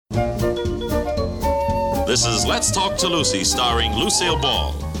This is Let's Talk to Lucy, starring Lucille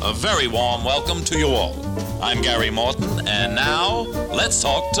Ball. A very warm welcome to you all. I'm Gary Morton, and now, let's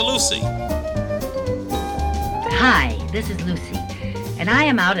talk to Lucy. Hi, this is Lucy, and I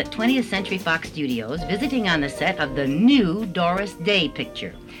am out at 20th Century Fox Studios visiting on the set of the new Doris Day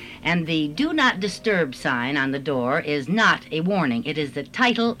picture. And the Do Not Disturb sign on the door is not a warning. It is the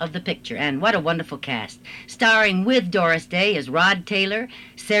title of the picture. And what a wonderful cast. Starring with Doris Day is Rod Taylor,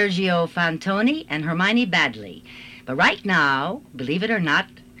 Sergio Fantoni, and Hermione Baddeley. But right now, believe it or not,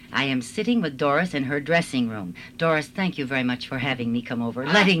 I am sitting with Doris in her dressing room. Doris, thank you very much for having me come over,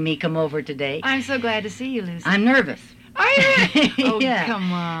 letting me come over today. I'm so glad to see you, Lucy. I'm nervous. Are you? Oh, yeah.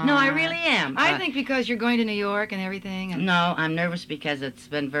 Come on. No, I really am. I think because you're going to New York and everything. And... No, I'm nervous because it's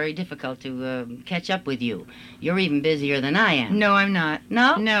been very difficult to catch up with you. You're even busier than I am. No, I'm not.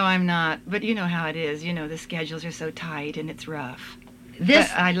 No? No, I'm not. But you know how it is. You know, the schedules are so tight and it's rough. This,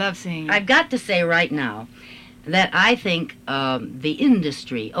 but I love seeing you. I've got to say right now that I think the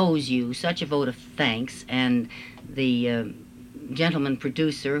industry owes you such a vote of thanks, and the gentleman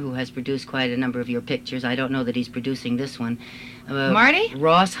producer who has produced quite a number of your pictures. I don't know that he's producing this one. Marty?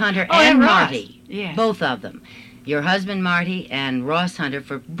 Ross Hunter Oh, and Ross. Marty. Yes. Both of them. Your husband, Marty, and Ross Hunter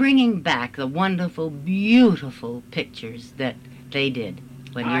for bringing back the wonderful, beautiful pictures that they did.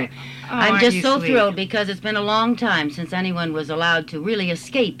 When you, I'm aren't just you so sweet? thrilled because it's been a long time since anyone was allowed to really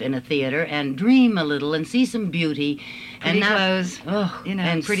escape in a theater and dream a little and see some beauty. Pretty and not, clothes, oh, you know,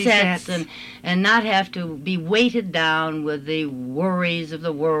 and pretty sets, sets. and not have to be weighted down with the worries of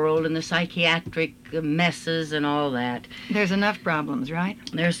the world and the psychiatric messes and all that. There's enough problems, right?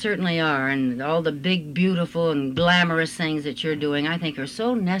 There certainly are, and all the big, beautiful, and glamorous things that you're doing, I think, are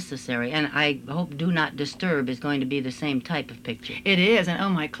so necessary. And I hope Do Not Disturb is going to be the same type of picture. It is, and oh,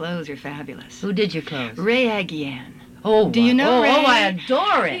 my clothes are fabulous. Who did your clothes? Ray Aguian. Oh, Do you know Ray? Oh, I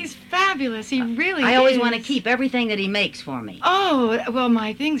adore it. He's fabulous. He really I always is. want to keep everything that he makes for me. Oh, well,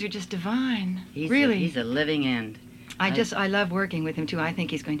 my things are just divine. Really. He's a living end. I love working with him, too. I think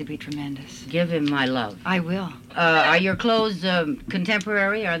he's going to be tremendous. Give him my love. I will. Are your clothes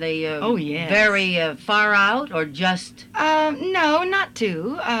contemporary? Are they Oh, yes. very far out or just... No, not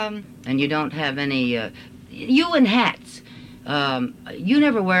too. And you don't have any... you and hats. You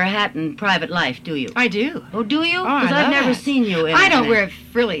never wear a hat in private life, do you? I do. Oh, do you? Oh, I Because I've love never hats. seen you in I don't in wear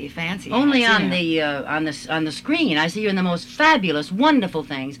frilly, fancy only hats, on you know. on the screen. I see you in the most fabulous, wonderful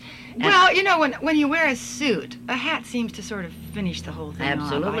things. And Well, you know, when you wear a suit, a hat seems to sort of finish the whole thing off, I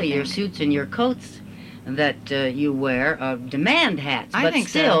absolutely, your think. suits and your coats that you wear demand hats. I but think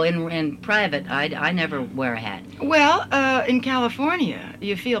still, so. in private, I never wear a hat. Well, in California,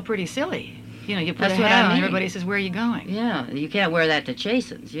 you feel pretty silly. You know, you put That's a what hat I on, mean. everybody says, where are you going? Yeah, you can't wear that to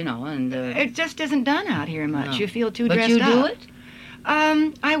Chasen's, you know, and... It just isn't done out here much. No. You feel too but dressed you up. do it?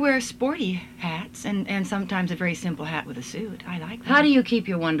 I wear sporty hats and sometimes a very simple hat with a suit. I like that. How do you keep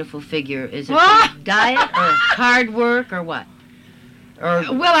your wonderful figure? Is it Ah! diet or hard work or what? Or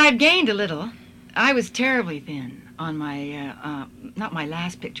Well, I've gained a little. I was terribly thin on my, not my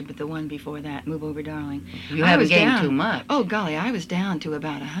last picture, but the one before that, Move Over Darling. you I haven't was gained down. too much. Oh, golly, I was down to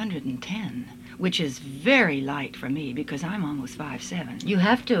about 110, which is very light for me because I'm almost 5'7". You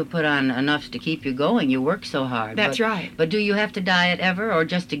have to put on enough to keep you going. You work so hard. That's but, right. But do you have to diet ever or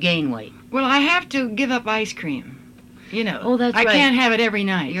just to gain weight? Well, I have to give up ice cream. You know, Oh, that's I right. can't have it every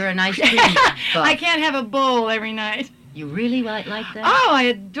night. You're an ice cream buff. I can't have a bowl every night. You really like that? Oh, I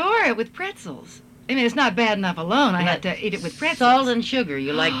adore it with pretzels. I mean, it's not bad enough alone. I have to eat it with pretzels. Salt and sugar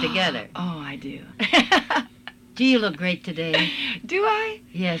you like together. Oh, I do. Do you look great today? Do I?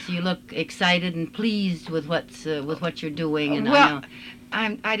 Yes, you look excited and pleased with what you're doing. And Well, I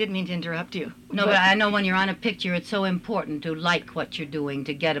know. I didn't mean to interrupt you. No, but I know when you're on a picture, it's so important to like what you're doing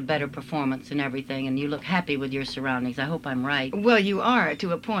to get a better performance and everything. And you look happy with your surroundings. I hope I'm right. Well, you are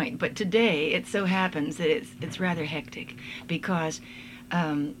to a point, but today it so happens that it's rather hectic because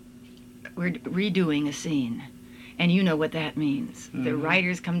we're redoing a scene. And you know what that means. The Mhm.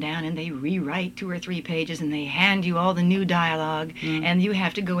 writers come down and they rewrite 2 or 3 pages and they hand you all the new dialogue Mhm. and you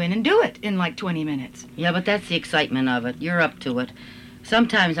have to go in and do it in like 20 minutes. Yeah, but that's the excitement of it. You're up to it.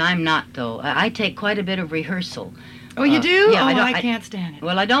 Sometimes I'm not, though. I take quite a bit of rehearsal. Oh, you do? yeah, oh, I don't- I can't stand it.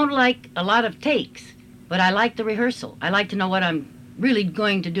 Well, I don't like a lot of takes, but I like the rehearsal. I like to know what I'm really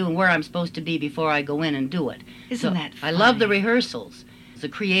going to do and where I'm supposed to be before I go in and do it. Isn't So that I love the funny? rehearsals, the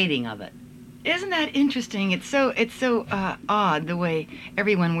creating of it. Isn't that interesting? It's so odd the way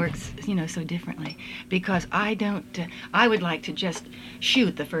everyone works, you know, so differently. Because I don't. I would like to just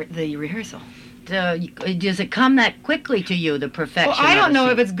shoot the rehearsal. does it come that quickly to you, the perfection? Well, I don't know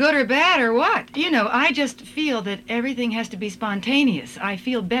of if it's good or bad or what. You know, I just feel that everything has to be spontaneous. I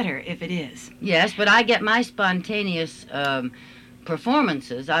feel better if it is. Yes, but I get my spontaneous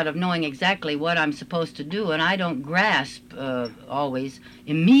performances out of knowing exactly what I'm supposed to do, and I don't grasp always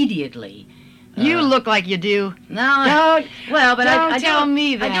immediately. You look like you do. No, Don't, well, but don't I tell don't,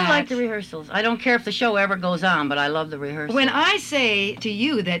 me that. I do like the rehearsals. I don't care if the show ever goes on, but I love the rehearsals. When I say to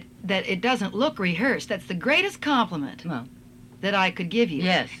you that it doesn't look rehearsed, that's the greatest compliment Well, that I could give you.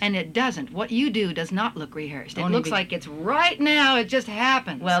 yes. And it doesn't. What you do does not look rehearsed. It Only looks like it's right now. It just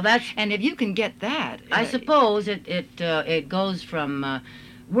happens. Well, that's. And if you can get that, I suppose it goes from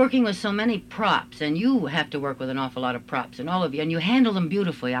working with so many props, and you have to work with an awful lot of props, and all of you, and you handle them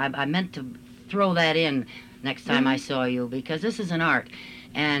beautifully. I meant to throw that in next time I saw you, because this is an art,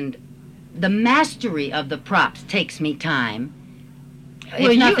 and the mastery of the props takes me time.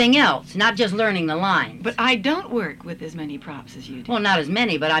 Well, If nothing else, not just learning the lines. But I don't work with as many props as you do. Well, not as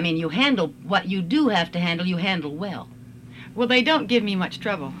many, but I mean, you handle what you do have to handle. You handle well. Well, they don't give me much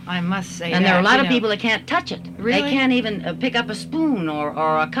trouble, I must say. And there are a lot you of know. people that can't touch it. Really? They can't even pick up a spoon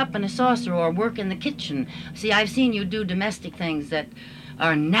or a cup and a saucer or work in the kitchen. See, I've seen you do domestic things that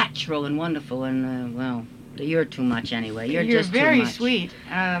are natural and wonderful, and, well, you're too much anyway. You're just very too much. sweet.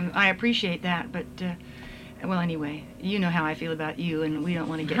 I appreciate that, but, well, anyway, you know how I feel about you, and we don't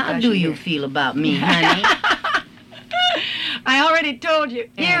want to get How gushy do you here. feel about me, honey? I already told you.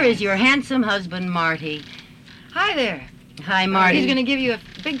 Here is your handsome husband, Marty. Hi there. Hi, Marty. He's going to give you a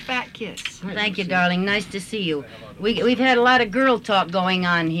big fat kiss. Thank you, darling. Nice to see you. We've had a lot of girl talk going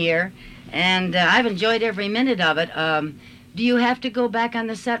on here, and I've enjoyed every minute of it. Do you have to go back on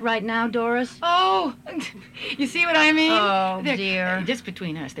the set right now, Doris? Oh, you see what I mean? Oh, dear. Just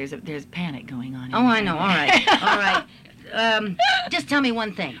between us, there's panic going on. Oh, I know. All right. All right. Just tell me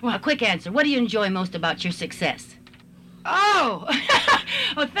one thing. What? A quick answer. What do you enjoy most about your success? Oh,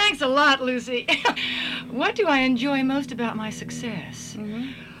 oh, thanks a lot, Lucy. What do I enjoy most about my success?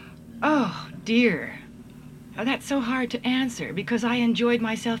 Oh, dear. Oh, that's so hard to answer because I enjoyed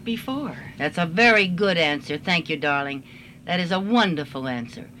myself before. That's a very good answer. Thank you, darling. That is a wonderful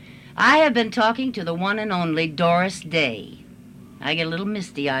answer. I have been talking to the one and only Doris Day. I get a little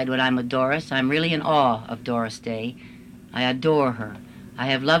misty-eyed when I'm with Doris. I'm really in awe of Doris Day. I adore her. I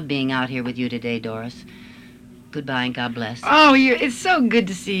have loved being out here with you today, Doris. Goodbye and God bless. Oh, it's so good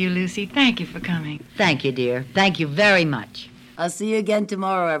to see you, Lucy. Thank you for coming. Thank you, dear. Thank you very much. I'll see you again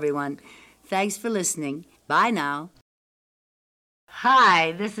tomorrow, everyone. Thanks for listening. Bye now.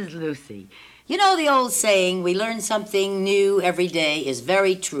 Hi, this is Lucy. You know the old saying, we learn something new every day, is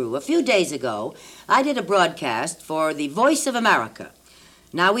very true. A few days ago, I did a broadcast for the Voice of America.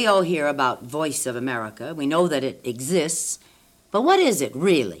 Now, we all hear about Voice of America. We know that it exists. But what is it,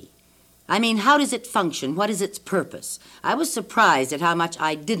 really? I mean, how does it function? What is its purpose? I was surprised at how much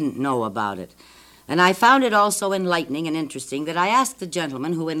I didn't know about it. And I found it also enlightening and interesting that I asked the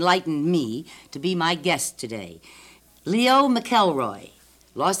gentleman who enlightened me to be my guest today, Leo McElroy,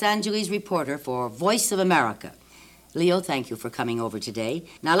 Los Angeles reporter for Voice of America. Leo, thank you for coming over today.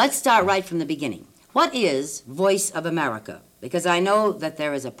 Now, let's start right from the beginning. What is Voice of America? Because I know that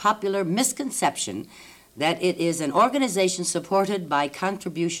there is a popular misconception that it is an organization supported by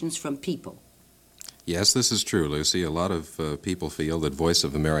contributions from people. Yes, this is true, Lucy. A lot of people feel that Voice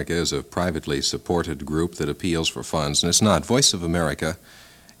of America is a privately supported group that appeals for funds, and it's not. Voice of America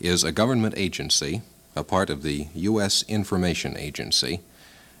is a government agency, a part of the U.S. Information Agency.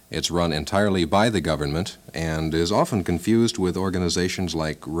 It's run entirely by the government and is often confused with organizations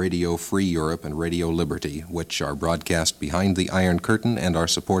like Radio Free Europe and Radio Liberty, which are broadcast behind the Iron Curtain and are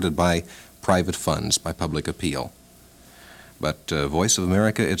supported by private funds, by public appeal. But Voice of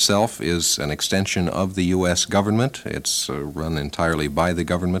America itself is an extension of the U.S. government. It's run entirely by the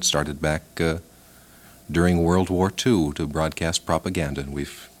government, started back during World War II to broadcast propaganda, and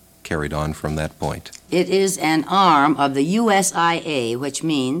we've carried on from that point. It is an arm of the USIA, which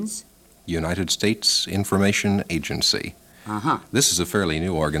means? United States Information Agency. Uh-huh. This is a fairly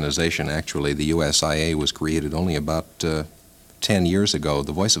new organization, actually. The USIA was created only about 10 years ago.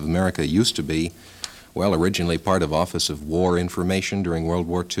 The Voice of America used to be, well, originally part of Office of War Information during World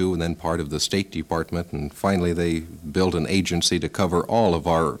War II, and then part of the State Department, and finally they built an agency to cover all of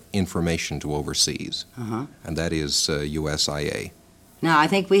our information to overseas, and that is USIA. Now, I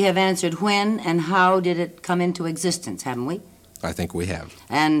think we have answered when and how did it come into existence, haven't we? I think we have.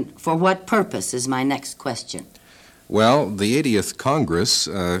 And for what purpose is my next question. Well, the 80th Congress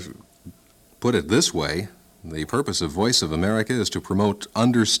put it this way. The purpose of Voice of America is to promote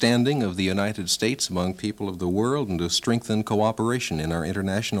understanding of the United States among people of the world and to strengthen cooperation in our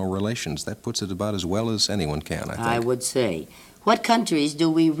international relations. That puts it about as well as anyone can, I think. I would say. What countries do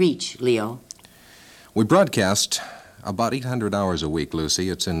we reach, Leo? We broadcast about 800 hours a week, Lucy.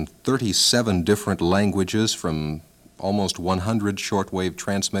 It's in 37 different languages from almost 100 shortwave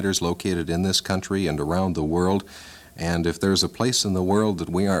transmitters located in this country and around the world. And if there's a place in the world that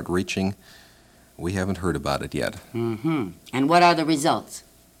we aren't reaching, we haven't heard about it yet. Mm-hmm. And what are the results?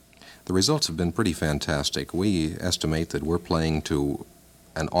 The results have been pretty fantastic. We estimate that we're playing to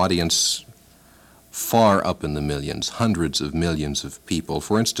an audience far up in the millions, hundreds of millions of people.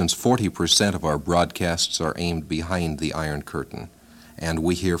 For instance, 40% of our broadcasts are aimed behind the Iron Curtain. And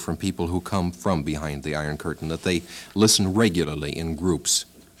we hear from people who come from behind the Iron Curtain that they listen regularly in groups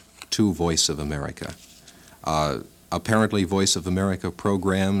to Voice of America. Apparently, Voice of America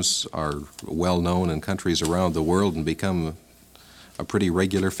programs are well known in countries around the world and become a pretty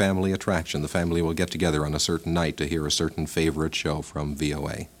regular family attraction. The family will get together on a certain night to hear a certain favorite show from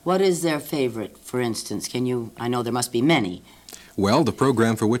VOA. What is their favorite, for instance? I know there must be many. Well, the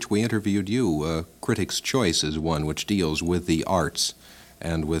program for which we interviewed you, Critics' Choice, is one which deals with the arts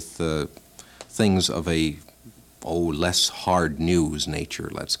and with things of a less hard news nature,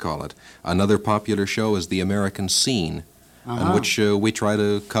 let's call it. Another popular show is The American Scene, in which we try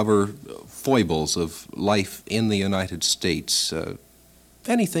to cover foibles of life in the United States.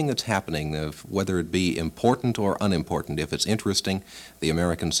 Anything that's happening, whether it be important or unimportant, if it's interesting, The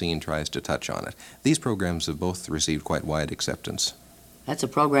American Scene tries to touch on it. These programs have both received quite wide acceptance. That's a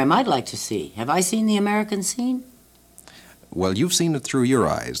program I'd like to see. Have I seen The American Scene? Well, you've seen it through your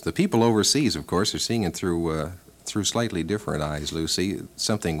eyes. The people overseas, of course, are seeing it through slightly different eyes, Lucy.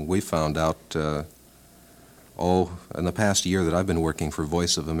 Something we found out, in the past year that I've been working for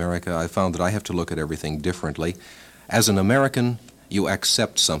Voice of America, I found that I have to look at everything differently. As an American, you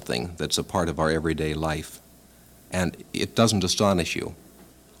accept something that's a part of our everyday life, and it doesn't astonish you.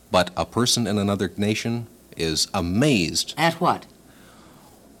 But a person in another nation is amazed. At what?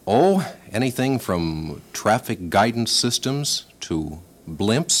 Anything from traffic guidance systems to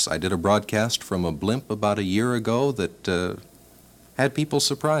blimps. I did a broadcast from a blimp about a year ago that had people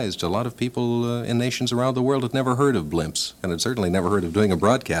surprised. A lot of people in nations around the world had never heard of blimps, and had certainly never heard of doing a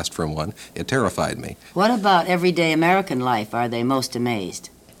broadcast from one. It terrified me. What about everyday American life are they most amazed?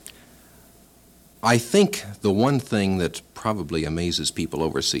 I think the one thing that probably amazes people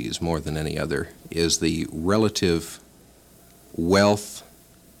overseas more than any other is the relative wealth,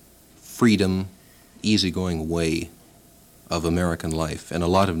 freedom, easygoing way of American life. In a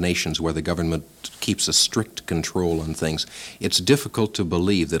lot of nations where the government keeps a strict control on things, it's difficult to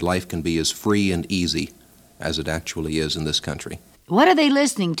believe that life can be as free and easy as it actually is in this country. What are they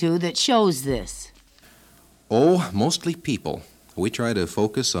listening to that shows this? Mostly people. We try to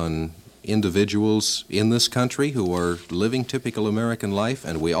focus on individuals in this country who are living typical American life,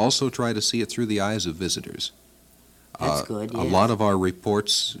 and we also try to see it through the eyes of visitors. That's good, yes. A lot of our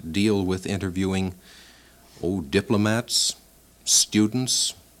reports deal with interviewing diplomats,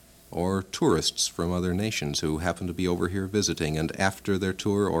 students, or tourists from other nations who happen to be over here visiting, and after their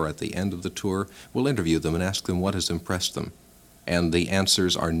tour or at the end of the tour, we'll interview them and ask them what has impressed them. And the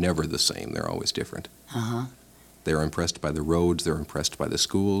answers are never the same. They're always different. Uh-huh. They're impressed by the roads, they're impressed by the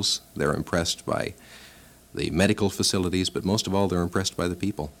schools, they're impressed by the medical facilities, but most of all, they're impressed by the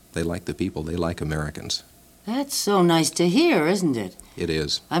people. They like the people. They like Americans. That's so nice to hear, isn't it? It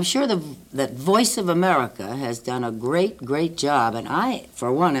is. I'm sure that Voice of America has done a great, great job, and I,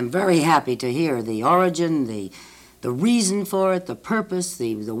 for one, am very happy to hear the origin, the reason for it, the purpose,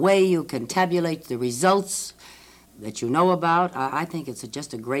 the way you can tabulate the results that you know about. I think it's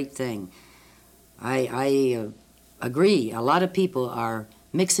just a great thing. I agree. A lot of people are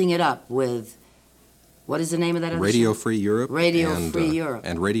mixing it up with, what is the name of that other Radio show? Free Europe. Radio Free Europe.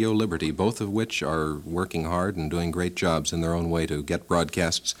 And Radio Liberty, both of which are working hard and doing great jobs in their own way to get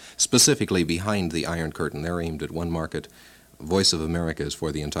broadcasts specifically behind the Iron Curtain. They're aimed at one market. Voice of America is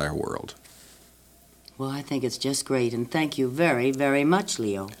for the entire world. Well, I think it's just great, and thank you very, very much,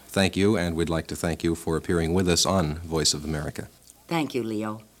 Leo. Thank you, and we'd like to thank you for appearing with us on Voice of America. Thank you,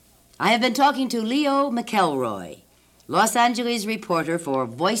 Leo. I have been talking to Leo McElroy, Los Angeles reporter for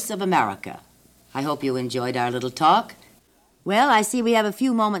Voice of America. I hope you enjoyed our little talk. Well, I see we have a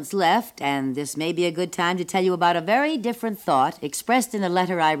few moments left, and this may be a good time to tell you about a very different thought expressed in a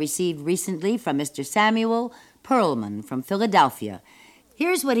letter I received recently from Mr. Samuel Perlman from Philadelphia.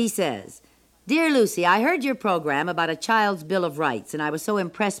 Here's what he says. Dear Lucy, I heard your program about a child's Bill of Rights, and I was so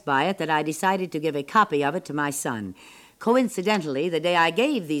impressed by it that I decided to give a copy of it to my son. Coincidentally, the day I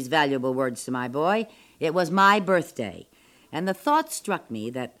gave these valuable words to my boy, It was my birthday, and the thought struck me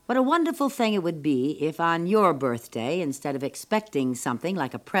that what a wonderful thing it would be if on your birthday, instead of expecting something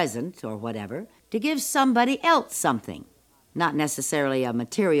like a present or whatever, to give somebody else something. Not necessarily a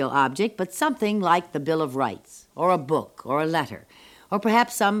material object, but something like the Bill of Rights, or a book, or a letter, or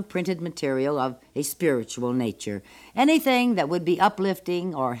perhaps some printed material of a spiritual nature. Anything that would be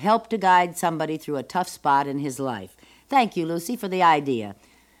uplifting or help to guide somebody through a tough spot in his life. Thank you, Lucy, for the idea.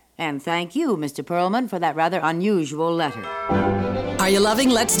 And thank you, Mr. Perlman, for that rather unusual letter. Are you loving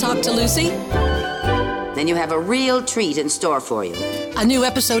Let's Talk to Lucy? Then you have a real treat in store for you. A new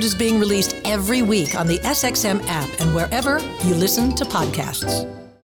episode is being released every week on the SXM app and wherever you listen to podcasts.